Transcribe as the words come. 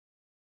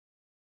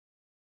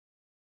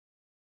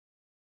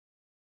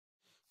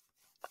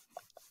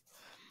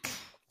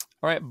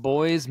All right,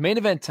 boys, main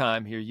event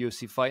time here,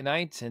 UFC Fight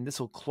Night, and this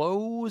will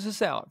close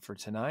us out for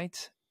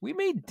tonight. We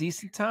made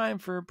decent time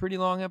for a pretty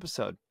long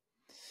episode.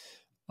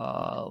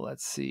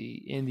 Let's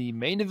see. In the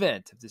main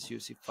event of this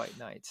UFC Fight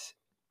Night,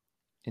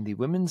 in the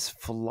women's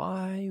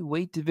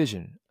flyweight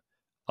division,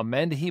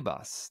 Amanda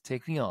Ribas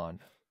taking on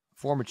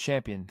former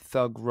champion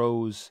Thug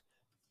Rose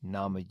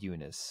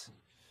Namajunas.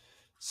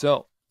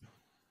 So,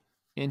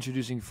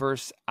 introducing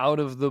first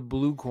out of the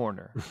blue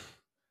corner,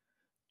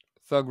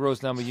 Thug Rose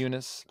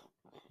Namajunas,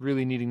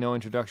 really needing no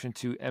introduction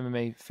to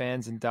MMA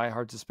fans and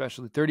diehards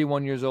especially.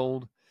 31 years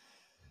old,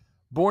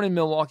 born in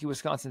Milwaukee,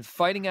 Wisconsin,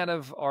 fighting out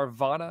of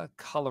Arvada,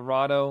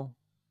 Colorado.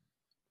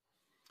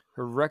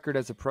 Her record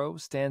as a pro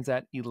stands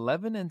at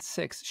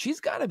 11-6. She's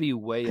got to be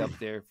way up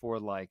there for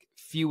like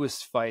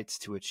fewest fights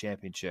to a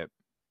championship.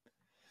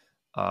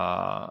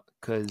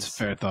 Because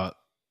fair thought.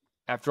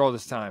 After all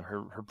this time,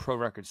 her pro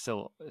record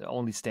still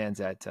only stands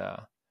at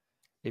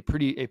a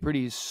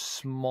pretty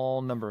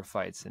small number of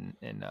fights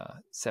in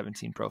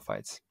 17 pro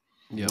fights.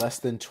 Yep. Less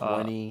than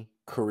 20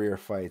 career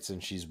fights,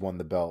 and she's won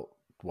the belt,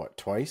 what,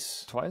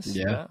 twice?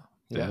 Yeah.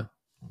 Because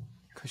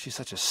she's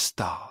such a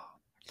star.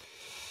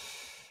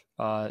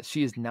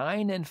 She is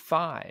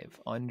 9-5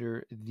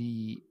 under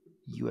the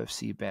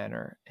UFC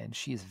banner, and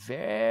she is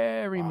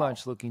very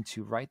much looking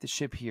to right the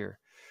ship here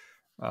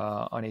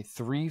on a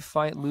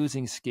 3-fight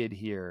losing skid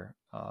here.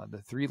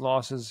 The 3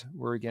 losses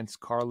were against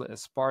Carla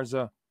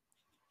Esparza.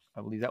 I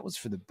believe that was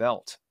for the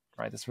belt,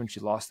 right? That's when she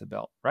lost the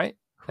belt, right?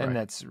 Correct.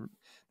 And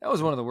that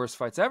was one of the worst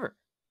fights ever.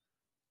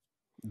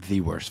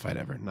 The worst fight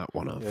ever, not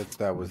one of.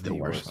 That was the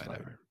worst fight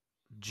ever.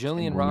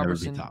 Jillian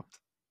Robertson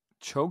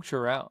choked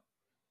her out.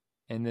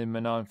 And then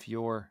Manon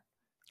Fior.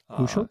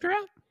 Who choked her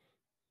out?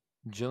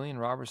 Jillian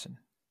Robertson.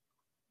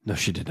 No,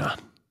 she did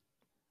not.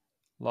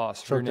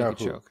 Lost her naked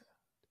choke.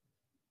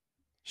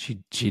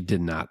 She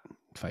did not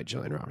fight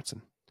Jillian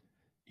Robertson.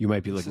 You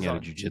might be looking at a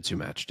jiu-jitsu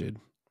match, dude.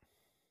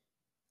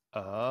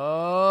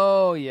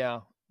 Oh,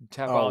 yeah.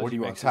 Topology what do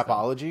you want?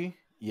 Topology?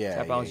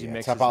 Yeah.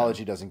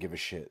 Topology doesn't give a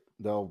shit.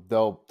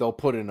 They'll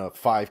put in a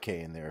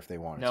 5K in there if they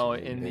want. No,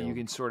 and you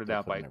can sort it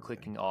out by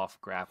clicking off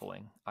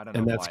grappling. I don't know.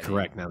 And that's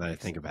correct. Now that I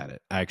think about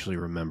it, I actually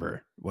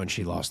remember when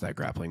she lost that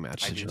grappling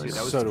match. That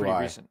was pretty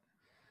recent.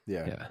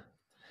 Yeah.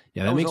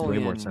 Yeah, that makes way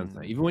more sense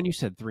now. Even when you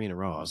said 3 in a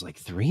row, I was like,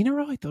 3 in a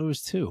row? I thought it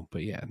was 2.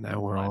 But yeah,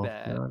 now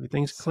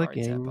everything's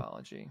clicking.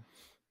 Topology.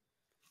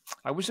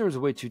 I wish there was a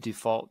way to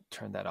default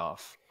turn that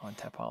off on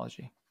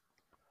Topology.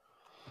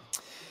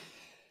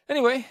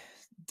 Anyway,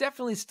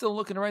 definitely still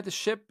looking to right the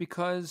ship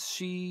because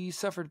she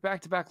suffered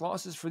back-to-back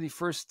losses for the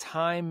first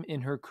time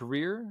in her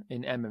career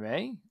in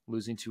MMA,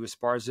 losing to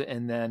Esparza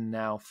and then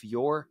now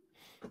Fior.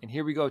 And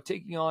here we go,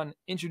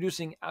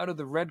 introducing out of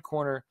the red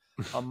corner,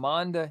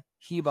 Amanda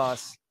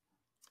Ribas.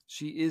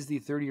 She is the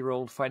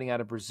 30-year-old fighting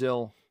out of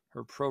Brazil.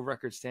 Her pro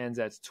record stands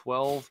at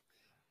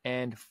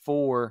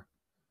 12-4.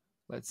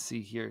 Let's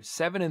see here,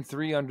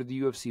 7-3 under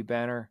the UFC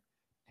banner.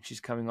 And she's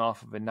coming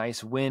off of a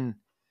nice win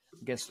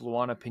against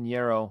Luana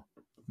Pinheiro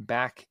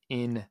back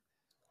in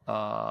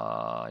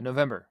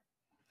November.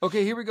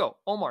 Okay, here we go.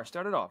 Omar,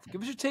 start it off.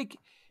 Give us your take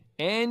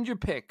and your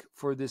pick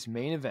for this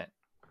main event.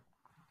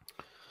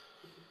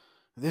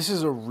 This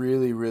is a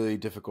really, really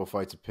difficult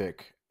fight to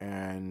pick.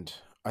 And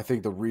I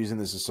think the reason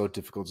this is so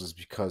difficult is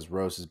because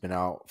Rose has been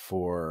out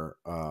for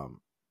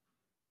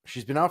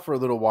she's been out for a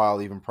little while,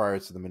 even prior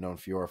to the Manon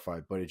Fior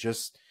fight, but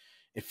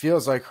it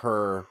feels like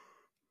her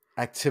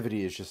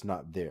activity is just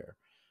not there.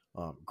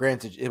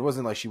 Granted, it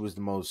wasn't like she was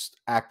the most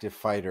active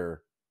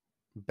fighter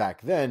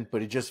back then,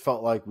 but it just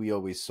felt like we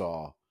always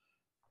saw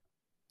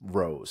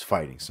Rose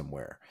fighting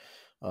somewhere.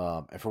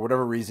 And for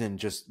whatever reason,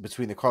 just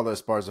between the Carla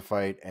Esparza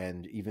fight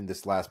and even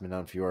this last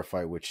Manon Fior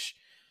fight, which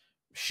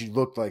she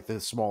looked like the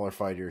smaller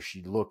fighter,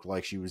 she looked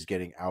like she was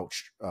getting out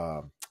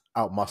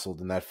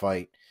muscled in that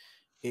fight.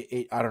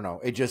 I don't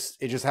know. It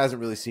just hasn't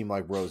really seemed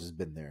like Rose has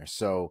been there.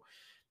 So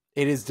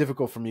it is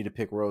difficult for me to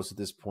pick Rose at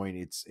this point.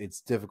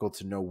 It's difficult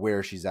to know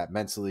where she's at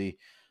mentally.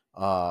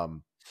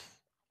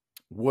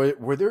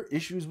 Were there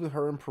issues with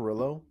her and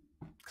Perillo?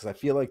 Because I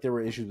feel like there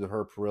were issues with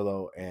her,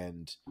 Perillo,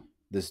 and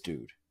this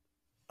dude.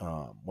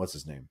 What's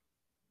his name?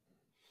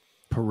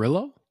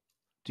 Perillo?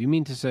 Do you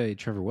mean to say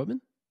Trevor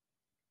Whitman?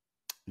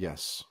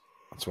 Yes,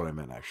 that's what I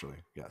meant,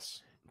 actually.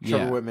 Yes.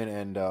 Trevor Whitman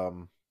and...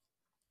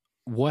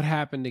 what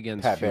happened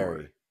against Pat Fury?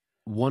 Barry?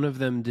 One of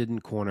them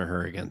didn't corner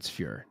her against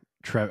Fury.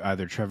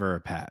 Either Trevor or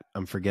Pat.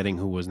 I'm forgetting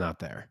who was not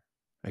there.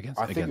 I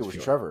think it was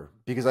Fury. Trevor,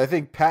 because I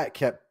think Pat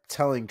kept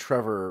telling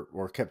Trevor,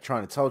 or kept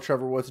trying to tell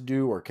Trevor what to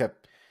do, or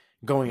kept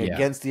going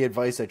against the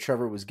advice that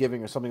Trevor was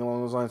giving, or something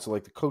along those lines. So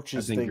like the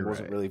coach's thing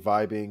wasn't really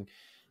vibing,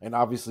 and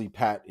obviously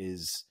Pat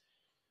is,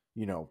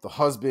 the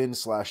husband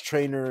 /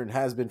 trainer and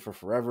has been for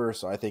forever.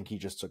 So I think he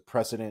just took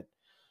precedent.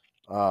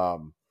 I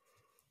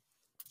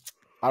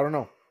don't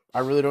know. I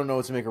really don't know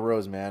what to make of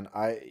Rose, man.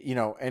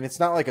 And it's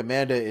not like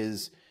Amanda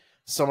is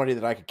somebody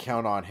that I could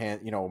count on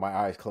with my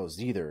eyes closed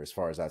either, as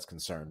far as that's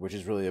concerned, which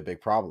is really a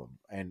big problem.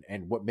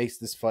 And what makes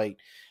this fight,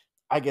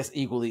 I guess,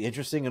 equally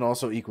interesting and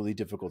also equally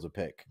difficult to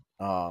pick.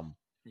 So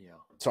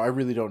I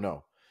really don't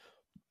know.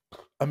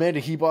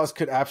 Amanda Hebos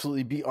could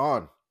absolutely be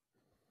on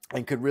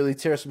and could really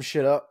tear some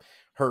shit up.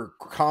 Her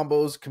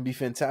combos can be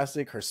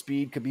fantastic. Her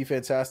speed could be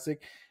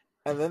fantastic.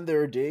 And then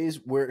there are days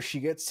where she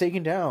gets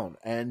taken down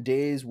and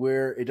days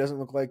where it doesn't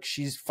look like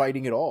she's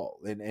fighting at all.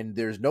 And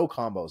there's no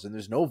combos and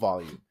there's no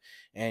volume.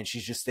 And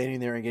she's just standing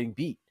there and getting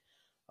beat.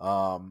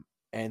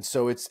 And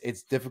so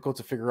it's difficult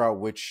to figure out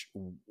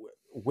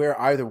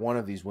where either one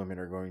of these women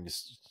are going to,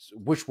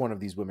 which one of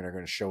these women are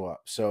going to show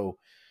up. So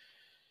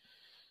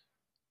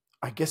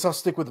I guess I'll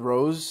stick with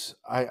Rose.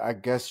 I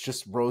guess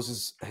just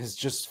Rose has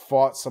just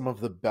fought some of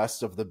the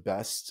best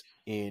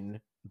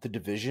in the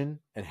division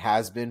and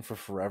has been for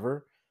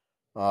forever.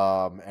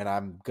 And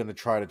I'm going to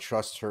try to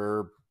trust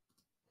her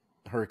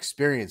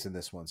experience in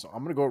this one. So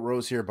I'm going to go with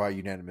Rose here by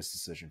unanimous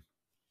decision.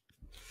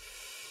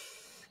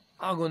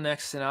 I'll go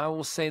next, and I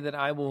will say that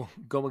I will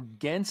go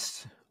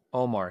against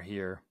Omar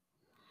here.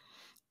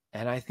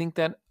 And I think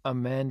that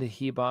Amanda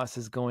Hebos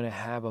is going to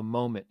have a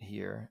moment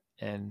here.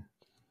 And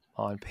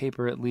on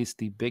paper, at least,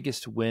 the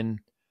biggest win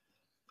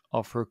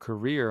of her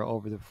career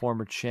over the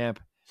former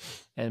champ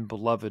and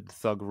beloved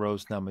Thug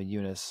Rose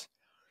Namajunas.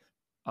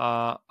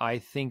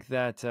 I think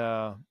that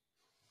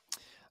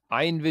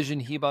I envision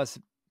Hebos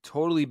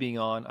totally being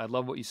on. I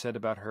love what you said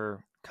about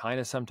her kind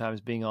of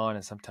sometimes being on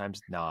and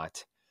sometimes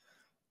not.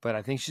 But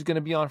I think she's going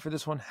to be on for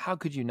this one. How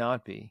could you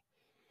not be?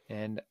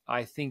 And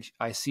I think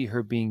I see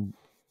her being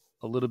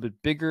a little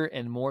bit bigger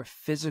and more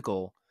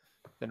physical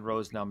than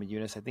Rose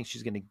Namajunas. I think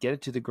she's going to get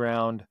it to the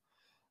ground.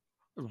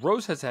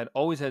 Rose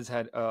always has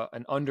had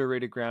an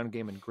underrated ground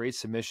game and great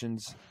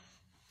submissions.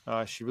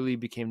 She really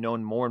became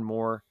known more and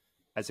more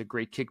as a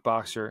great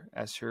kickboxer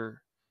as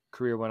her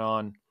career went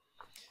on.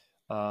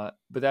 But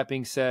that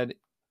being said,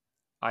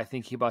 I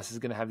think Hebos is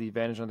going to have the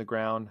advantage on the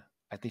ground.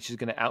 I think she's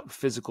going to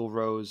out-physical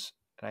Rose,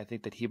 and I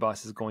think that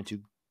Hebos is going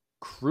to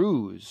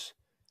cruise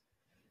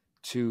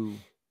to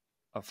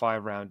a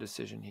 5-round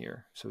decision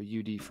here. So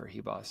UD for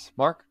Hebos.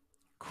 Mark?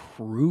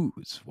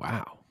 Cruise.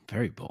 Wow.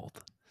 Very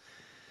bold.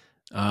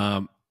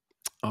 All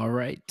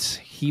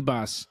right.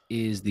 Hebos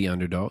is the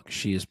underdog.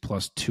 She is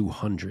plus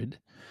 200.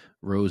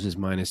 Rose is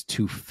minus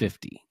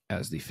 250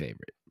 as the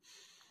favorite.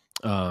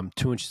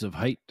 2 inches of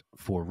height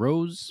for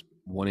Rose,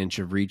 1 inch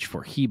of reach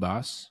for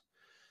Hebos.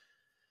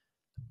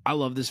 I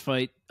love this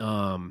fight.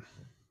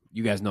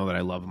 You guys know that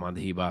I love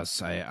Amanda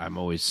Hebos. I'm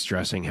always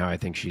stressing how I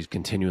think she's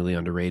continually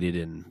underrated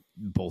in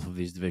both of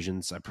these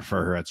divisions. I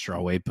prefer her at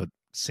strawweight, but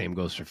same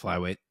goes for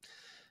flyweight.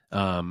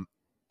 And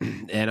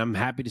I'm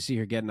happy to see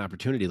her get an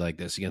opportunity like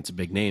this against a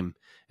big name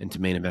and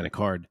to main event a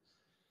card.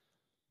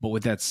 But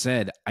with that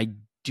said, I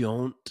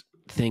don't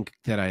think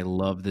that I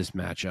love this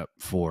matchup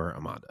for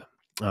Amanda.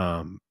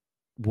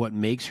 What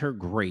makes her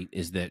great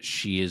is that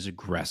she is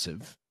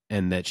aggressive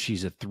and that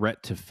she's a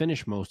threat to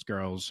finish most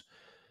girls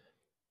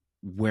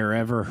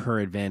wherever her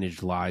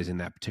advantage lies in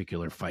that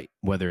particular fight,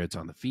 whether it's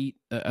on the feet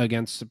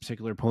against a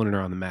particular opponent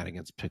or on the mat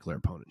against a particular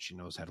opponent. She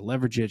knows how to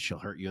leverage it. She'll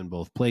hurt you in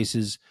both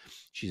places.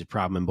 She's a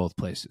problem in both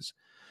places.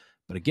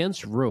 But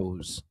against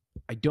Rose,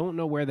 I don't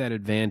know where that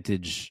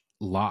advantage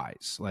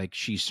lies. Like,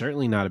 she's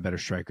certainly not a better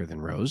striker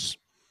than Rose.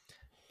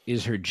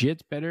 Is her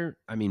jits better?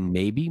 I mean,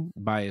 maybe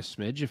by a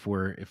smidge if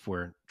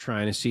we're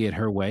trying to see it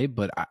her way,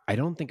 but I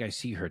don't think I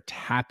see her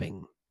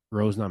tapping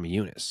Rose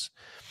Namajunas.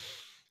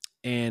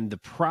 And the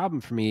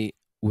problem for me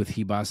with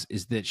Hebos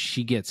is that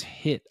she gets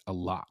hit a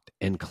lot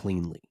and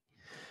cleanly.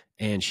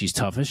 And she's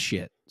tough as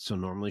shit, so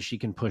normally she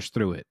can push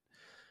through it.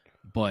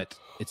 But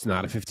it's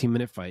not a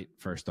 15-minute fight,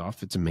 first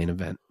off. It's a main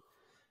event.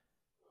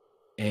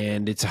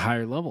 And it's a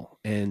higher level.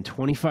 And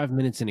 25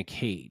 minutes in a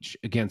cage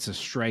against a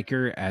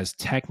striker as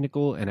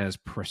technical and as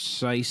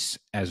precise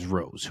as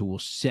Rose, who will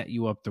set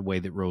you up the way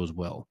that Rose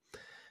will.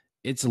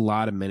 It's a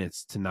lot of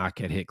minutes to not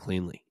get hit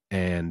cleanly.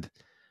 And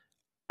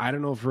I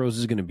don't know if Rose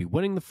is going to be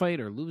winning the fight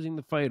or losing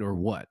the fight or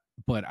what,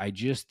 but I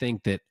just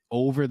think that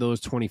over those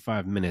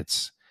 25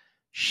 minutes,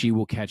 she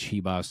will catch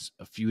Hebos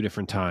a few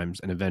different times,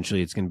 and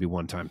eventually it's going to be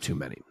one time too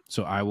many.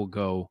 So I will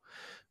go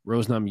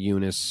Rose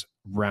Namajunas,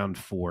 round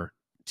 4,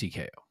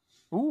 TKO.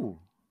 Ooh,